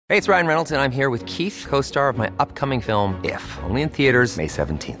Hey, it's Ryan Reynolds, and I'm here with Keith, co-star of my upcoming film, If, only in theaters May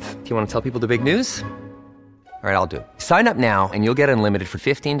 17th. Do you want to tell people the big news? All right, I'll do it. Sign up now and you'll get unlimited for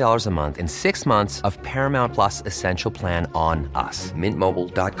 $15 a month and 6 months of Paramount Plus Essential Plan on us.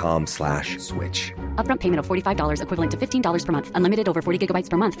 MintMobile.com/switch. Upfront payment of $45 equivalent to $15 per month. Unlimited over 40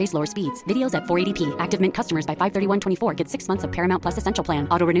 gigabytes per month. Face lower speeds. Videos at 480p. Active Mint customers by 531.24 get 6 months of Paramount Plus Essential Plan.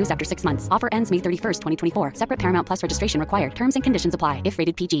 Auto renews after 6 months. Offer ends May 31st, 2024. Separate Paramount Plus registration required. Terms and conditions apply if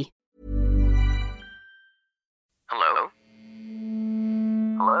rated PG. Hello?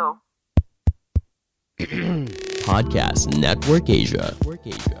 Hello? Podcast Network Asia.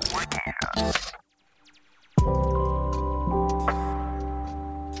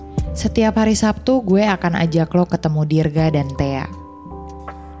 Setiap hari Sabtu gue akan ajak lo ketemu Dirga dan Thea.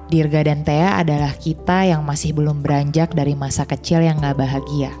 Dirga dan Thea adalah kita yang masih belum beranjak dari masa kecil yang gak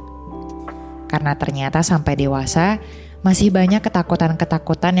bahagia. Karena ternyata sampai dewasa, masih banyak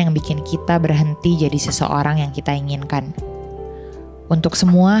ketakutan-ketakutan yang bikin kita berhenti jadi seseorang yang kita inginkan. Untuk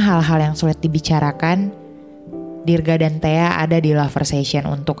semua hal-hal yang sulit dibicarakan, Dirga dan Thea ada di Loversation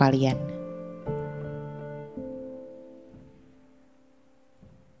untuk kalian.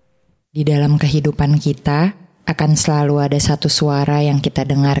 Di dalam kehidupan kita, akan selalu ada satu suara yang kita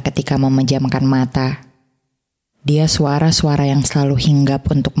dengar ketika memejamkan mata. Dia suara-suara yang selalu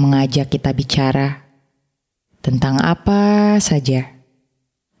hinggap untuk mengajak kita bicara tentang apa saja.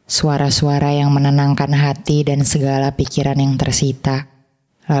 Suara-suara yang menenangkan hati dan segala pikiran yang tersita.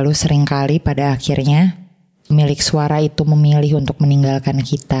 Lalu seringkali pada akhirnya, pemilik suara itu memilih untuk meninggalkan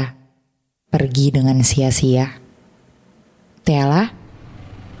kita. Pergi dengan sia-sia. Tela?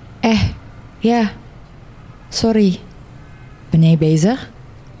 Ya. Sorry. Benai Beza?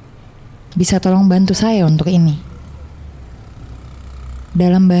 Bisa tolong bantu saya untuk ini?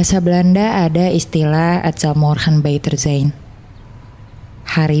 Dalam bahasa Belanda ada istilah Het zal morgen beter zijn.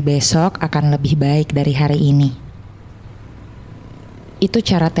 Hari besok akan lebih baik dari hari ini. Itu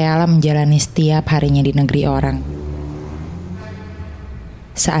cara Teala menjalani setiap harinya di negeri orang.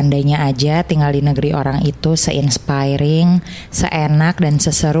 Seandainya aja tinggal di negeri orang itu se-inspiring, seenak dan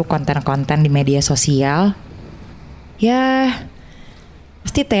seseru konten-konten di media sosial, ya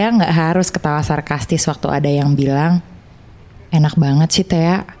pasti Thea gak harus ketawa sarkastis waktu ada yang bilang, enak banget sih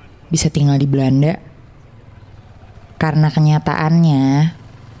Thea bisa tinggal di Belanda. Karena kenyataannya,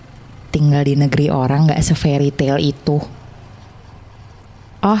 tinggal di negeri orang gak se-fairy tale itu.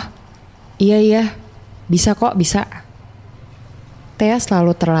 Oh, iya, bisa kok, bisa. Thea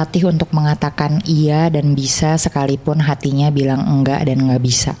selalu terlatih untuk mengatakan iya dan bisa sekalipun hatinya bilang enggak dan gak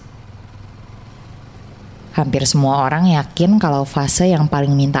bisa. Hampir semua orang yakin kalau fase yang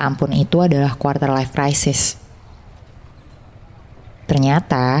paling minta ampun itu adalah quarter life crisis.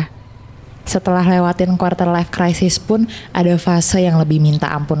 Ternyata, setelah lewatin quarter life crisis pun ada fase yang lebih minta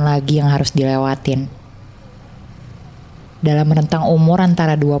ampun lagi yang harus dilewatin. Dalam rentang umur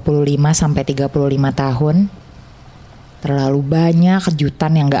antara 25 sampai 35 tahun, terlalu banyak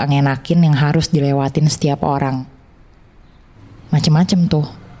kejutan yang gak ngenakin yang harus dilewatin setiap orang. Macem-macem tuh.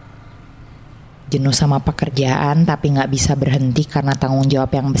 Jenuh sama pekerjaan tapi gak bisa berhenti karena tanggung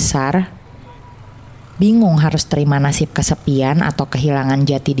jawab yang besar. Bingung harus terima nasib kesepian atau kehilangan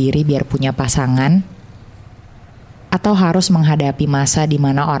jati diri biar punya pasangan. Atau harus menghadapi masa di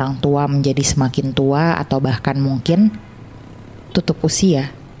mana orang tua menjadi semakin tua atau bahkan mungkin tutup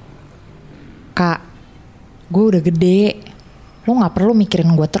usia. Kak, gue udah gede, lo gak perlu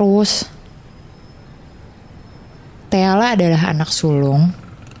mikirin gue terus. Teala adalah anak sulung,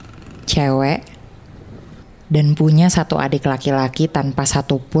 cewek, dan punya satu adik laki-laki tanpa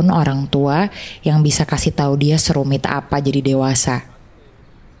satupun orang tua yang bisa kasih tahu dia serumit apa jadi dewasa.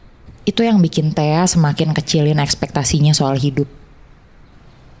 Itu yang bikin Thea semakin kecilin ekspektasinya soal hidup.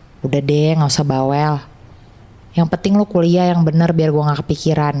 Udah deh, gak usah bawel. Yang penting lo kuliah yang bener biar gue gak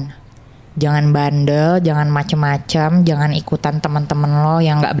kepikiran. Jangan bandel, jangan macem-macem, jangan ikutan teman-teman lo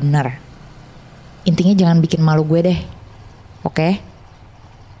yang gak bener. Intinya jangan bikin malu gue deh. Oke?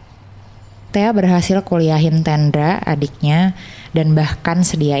 Thea berhasil kuliahin Tendra, adiknya, dan bahkan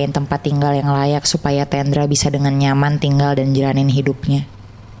sediain tempat tinggal yang layak supaya Tendra bisa dengan nyaman tinggal dan jalanin hidupnya.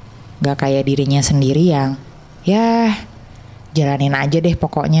 Gak kayak dirinya sendiri yang, ya, jalanin aja deh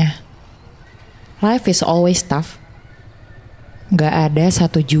pokoknya. Life is always tough. Gak ada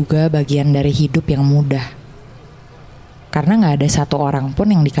satu juga bagian dari hidup yang mudah. Karena gak ada satu orang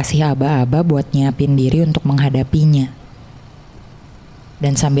pun yang dikasih aba-aba buat nyiapin diri untuk menghadapinya.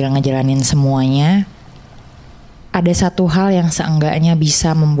 Dan sambil ngejalanin semuanya, ada satu hal yang seenggaknya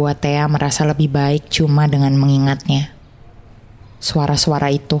bisa membuat Thea merasa lebih baik cuma dengan mengingatnya. Suara-suara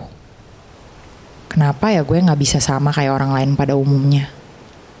itu. Kenapa ya gue gak bisa sama kayak orang lain pada umumnya?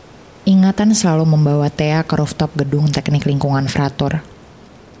 Ingatan selalu membawa Thea ke rooftop gedung teknik lingkungan Fratur.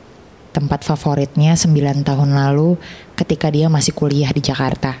 Tempat favoritnya 9 tahun lalu ketika dia masih kuliah di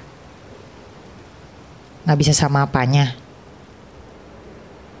Jakarta. Gak bisa sama apanya.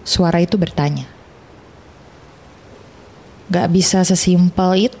 Suara itu bertanya. Gak bisa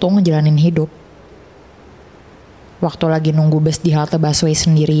sesimpel itu ngejalanin hidup. Waktu lagi nunggu bus di halte busway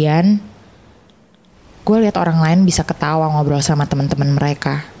sendirian, gue lihat orang lain bisa ketawa ngobrol sama teman-teman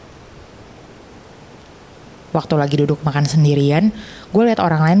mereka. Waktu lagi duduk makan sendirian, gue lihat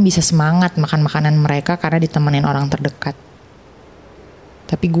orang lain bisa semangat makan makanan mereka karena ditemenin orang terdekat.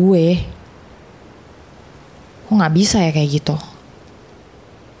 Tapi gue, kok gak bisa ya kayak gitu?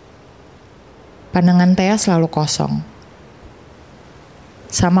 Pandangan Thea selalu kosong.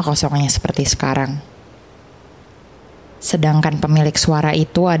 Sama kosongnya seperti sekarang. Sedangkan pemilik suara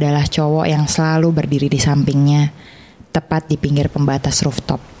itu adalah cowok yang selalu berdiri di sampingnya, tepat di pinggir pembatas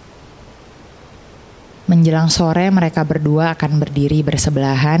rooftop. Menjelang sore mereka berdua akan berdiri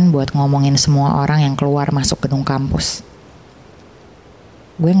bersebelahan buat ngomongin semua orang yang keluar masuk gedung kampus.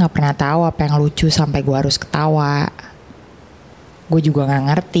 Gue gak pernah tahu apa yang lucu sampai gue harus ketawa. Gue juga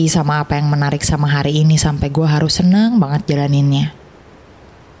gak ngerti sama apa yang menarik sama hari ini sampai gue harus seneng banget jalaninnya.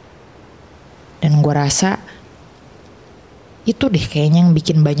 Dan gue rasa itu deh kayaknya yang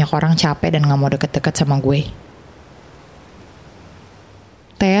bikin banyak orang capek dan gak mau deket-deket sama gue.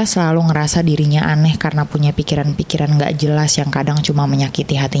 Thea selalu ngerasa dirinya aneh karena punya pikiran-pikiran gak jelas yang kadang cuma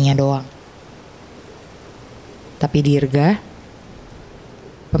menyakiti hatinya doang. Tapi Dirga,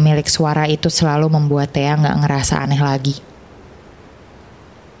 pemilik suara itu selalu membuat Thea gak ngerasa aneh lagi.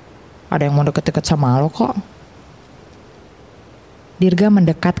 Ada yang mau deket-deket sama lo kok. Dirga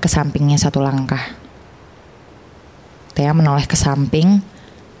mendekat ke sampingnya satu langkah. Thea menoleh ke samping,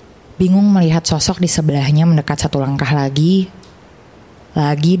 bingung melihat sosok di sebelahnya mendekat satu langkah lagi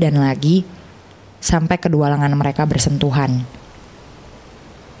dan lagi, sampai kedua lengan mereka bersentuhan.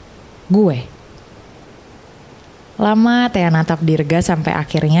 Gue. Lama Thea natap Dirga sampai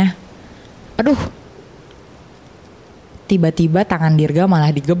akhirnya, aduh. Tiba-tiba tangan Dirga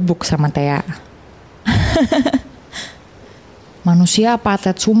malah digebuk sama Thea. Manusia apa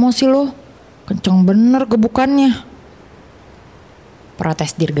atlet sumo sih lo? Kenceng bener gebukannya.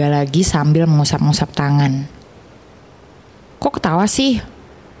 Protes Dirga lagi sambil mengusap-ngusap tangan. Kok ketawa sih?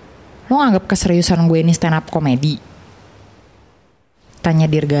 Lo nganggap keseriusan gue ini stand up komedi? Tanya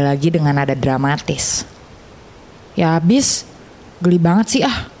Dirga lagi dengan nada dramatis. Ya abis, geli banget sih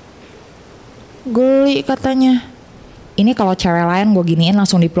ah. Geli katanya. Ini kalau cewek lain gue giniin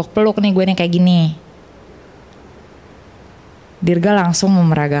langsung dipeluk-peluk nih gue nih kayak gini. Dirga langsung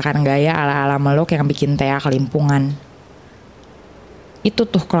memeragakan gaya ala-ala meluk yang bikin Thea kelimpungan. Itu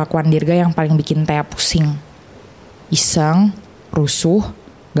tuh kelakuan Dirga yang paling bikin Thea pusing. Iseng, rusuh,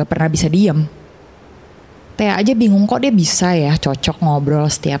 gak pernah bisa diem. Thea aja bingung kok dia bisa ya cocok ngobrol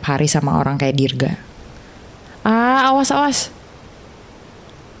setiap hari sama orang kayak Dirga. Awas.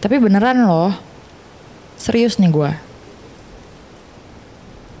 Tapi beneran loh. Serius nih gue.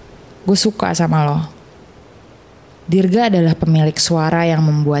 Gue suka sama lo. Dirga adalah pemilik suara yang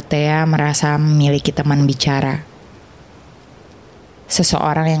membuat Thea merasa memiliki teman bicara.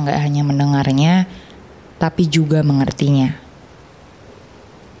 Seseorang yang gak hanya mendengarnya, tapi juga mengertinya.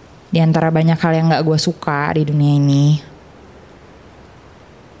 Di antara banyak hal yang gak gue suka di dunia ini,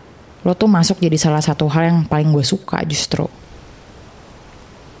 lo tuh masuk jadi salah satu hal yang paling gue suka justru.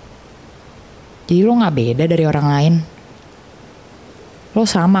 Jadi lo gak beda dari orang lain. Lo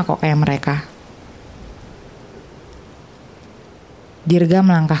sama kok kayak mereka. Dirga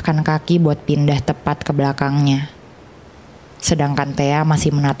melangkahkan kaki buat pindah tepat ke belakangnya. Sedangkan Thea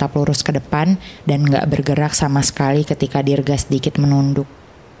masih menatap lurus ke depan dan gak bergerak sama sekali ketika Dirga sedikit menunduk.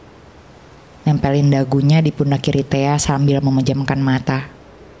 Nempelin dagunya di pundak kiri Thea sambil memejamkan mata.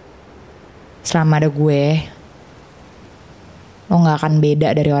 Selama ada gue, lo gak akan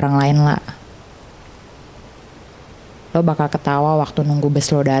beda dari orang lain lah. Lo bakal ketawa waktu nunggu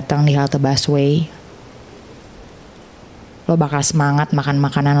bus lo datang di halte busway. Lo bakal semangat makan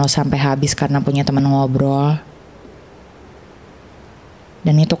makanan lo sampai habis karena punya teman ngobrol.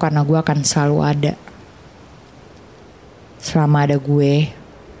 Dan itu karena gue akan selalu ada. Selama ada gue,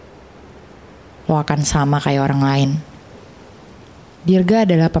 lo akan sama kayak orang lain. Dirga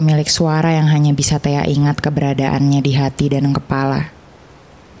adalah pemilik suara yang hanya bisa Thea ingat keberadaannya di hati dan kepala.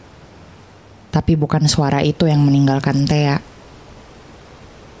 Tapi bukan suara itu yang meninggalkan Thea.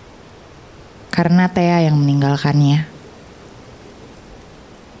 Karena Thea yang meninggalkannya.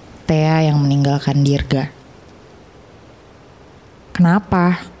 Thea yang meninggalkan Dirga.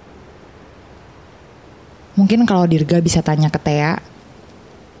 Kenapa? Mungkin kalau Dirga bisa tanya ke Thea,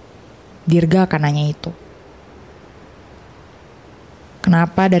 Dirga akan nanya itu.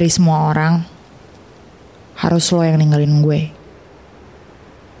 Kenapa dari semua orang harus lo yang ninggalin gue?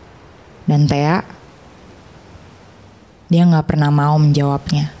 Dan Thea, dia gak pernah mau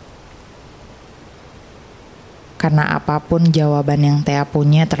menjawabnya. Karena apapun jawaban yang Thea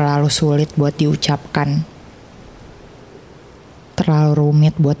punya terlalu sulit buat diucapkan. Terlalu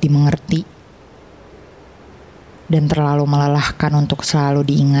rumit buat dimengerti. Dan terlalu melelahkan untuk selalu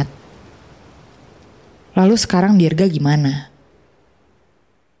diingat. Lalu sekarang Dirga gimana?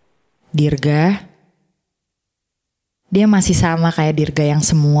 Dirga, dia masih sama kayak Dirga yang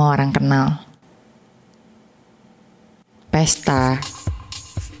semua orang kenal. Pesta,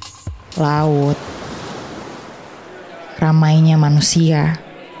 laut, ramainya manusia.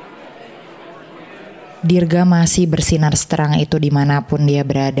 Dirga masih bersinar seterang itu dimanapun dia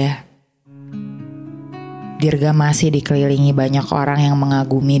berada. Dirga masih dikelilingi banyak orang yang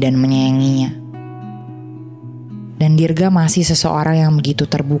mengagumi dan menyayanginya. Dan Dirga masih seseorang yang begitu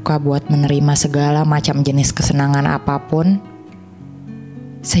terbuka buat menerima segala macam jenis kesenangan apapun,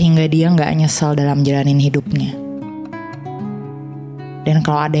 sehingga dia gak nyesel dalam jalanin hidupnya. Dan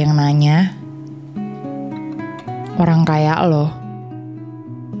kalau ada yang nanya, orang kayak lo,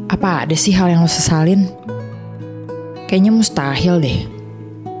 apa ada sih hal yang lo sesalin? Kayaknya mustahil deh.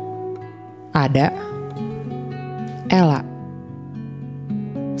 Ada. Ella.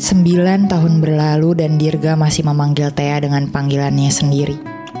 9 tahun berlalu dan Dirga masih memanggil Thea dengan panggilannya sendiri.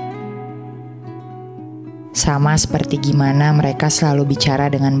 Sama seperti gimana mereka selalu bicara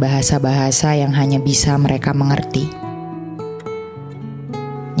dengan bahasa-bahasa yang hanya bisa mereka mengerti.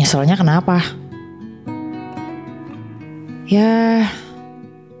 Nyeselnya kenapa? Ya,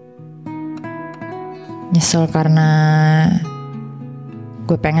 nyesel karena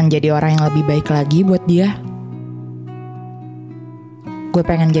gue pengen jadi orang yang lebih baik lagi buat dia. Gue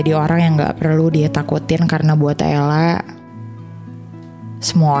pengen jadi orang yang gak perlu dia takutin karena buat Ella,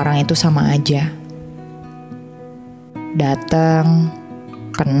 semua orang itu sama aja. Dateng,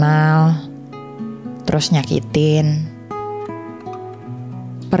 kenal, terus nyakitin,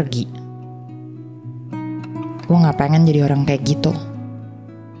 pergi. Gue gak pengen jadi orang kayak gitu.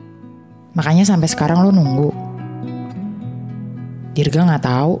 Makanya sampai sekarang lo nunggu. Dirga gak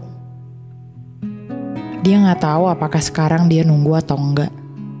tahu. Dia gak tahu apakah sekarang dia nunggu atau enggak.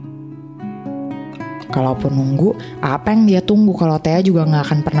 Kalaupun nunggu, apa yang dia tunggu kalau Thea juga gak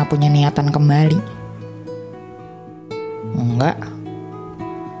akan pernah punya niatan kembali? Enggak.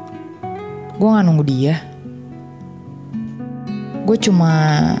 Gue gak nunggu dia. Gue cuma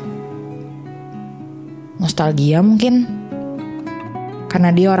nostalgia mungkin.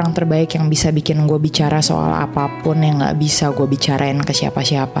 Karena dia orang terbaik yang bisa bikin gue bicara soal apapun yang gak bisa gue bicarain ke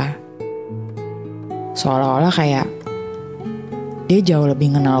siapa-siapa. Seolah-olah kayak dia jauh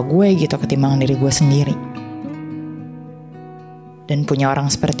lebih kenal gue gitu ketimbang diri gue sendiri. Dan punya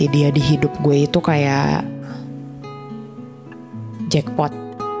orang seperti dia di hidup gue itu kayak jackpot.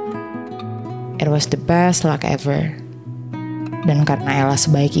 It was the best luck ever. Dan karena Ella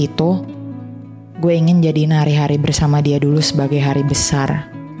sebaik itu, gue ingin jadiin hari-hari bersama dia dulu sebagai hari besar.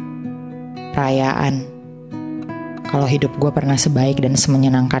 Perayaan. Kalau hidup gue pernah sebaik dan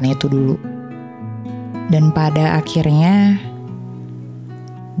semenyenangkan itu dulu. Dan pada akhirnya,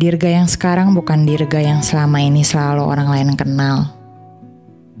 Dirga yang sekarang bukan Dirga yang selama ini selalu orang lain kenal.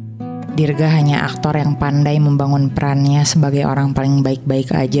 Dirga hanya aktor yang pandai membangun perannya sebagai orang paling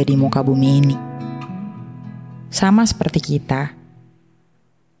baik-baik aja di muka bumi ini. Sama seperti kita.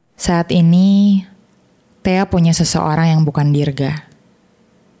 Saat ini, Thea punya seseorang yang bukan Dirga.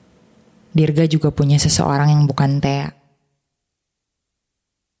 Dirga juga punya seseorang yang bukan Thea.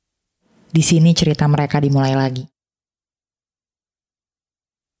 Di sini cerita mereka dimulai lagi.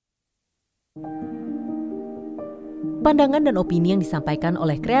 Pandangan dan opini yang disampaikan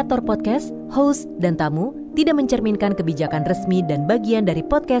oleh kreator podcast, host, dan tamu tidak mencerminkan kebijakan resmi dan bagian dari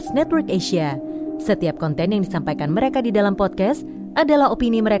podcast Network Asia. Setiap konten yang disampaikan mereka di dalam podcast adalah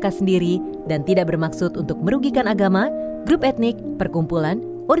opini mereka sendiri dan tidak bermaksud untuk merugikan agama, grup etnik, perkumpulan,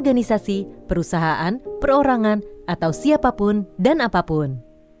 organisasi, perusahaan, perorangan, atau siapapun dan apapun.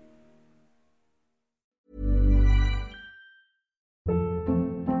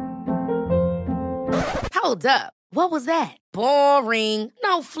 Hold up. What was that? Boring.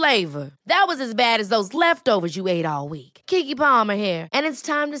 No flavor. That was as bad as those leftovers you ate all week. Keke Palmer here, and it's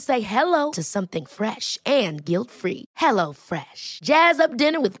time to say hello to something fresh and guilt-free. Hello Fresh. Jazz up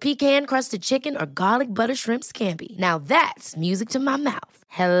dinner with pecan-crusted chicken or garlic butter shrimp scampi. Now that's music to my mouth.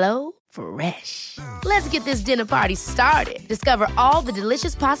 Hello Fresh. Let's get this dinner party started. Discover all the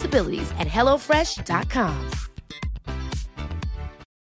delicious possibilities at HelloFresh.com.